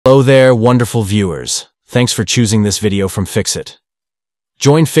Hello there, wonderful viewers. Thanks for choosing this video from Fixit.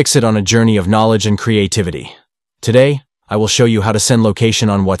 Join Fixit on a journey of knowledge and creativity. Today, I will show you how to send location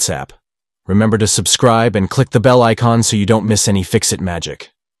on WhatsApp. Remember to subscribe and click the bell icon so you don't miss any Fixit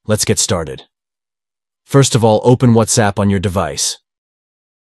magic. Let's get started. First of all, open WhatsApp on your device.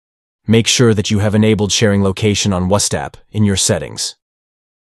 Make sure that you have enabled sharing location on WhatsApp in your settings.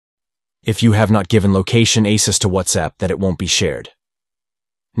 If you have not given location access to WhatsApp, that it won't be shared.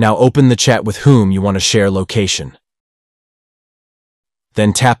 Now open the chat with whom you want to share location.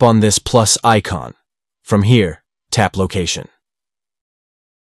 Then tap on this plus icon. From here, tap location.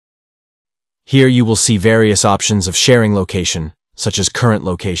 Here you will see various options of sharing location, such as current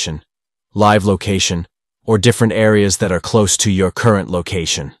location, live location, or different areas that are close to your current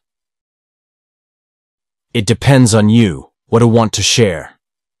location. It depends on you what you want to share.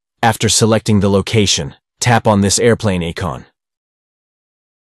 After selecting the location, tap on this airplane icon.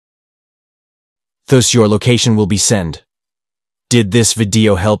 Thus your location will be sent. Did this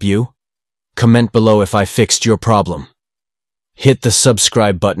video help you? Comment below if I fixed your problem. Hit the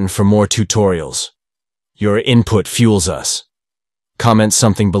subscribe button for more tutorials. Your input fuels us. Comment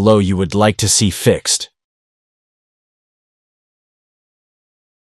something below you would like to see fixed.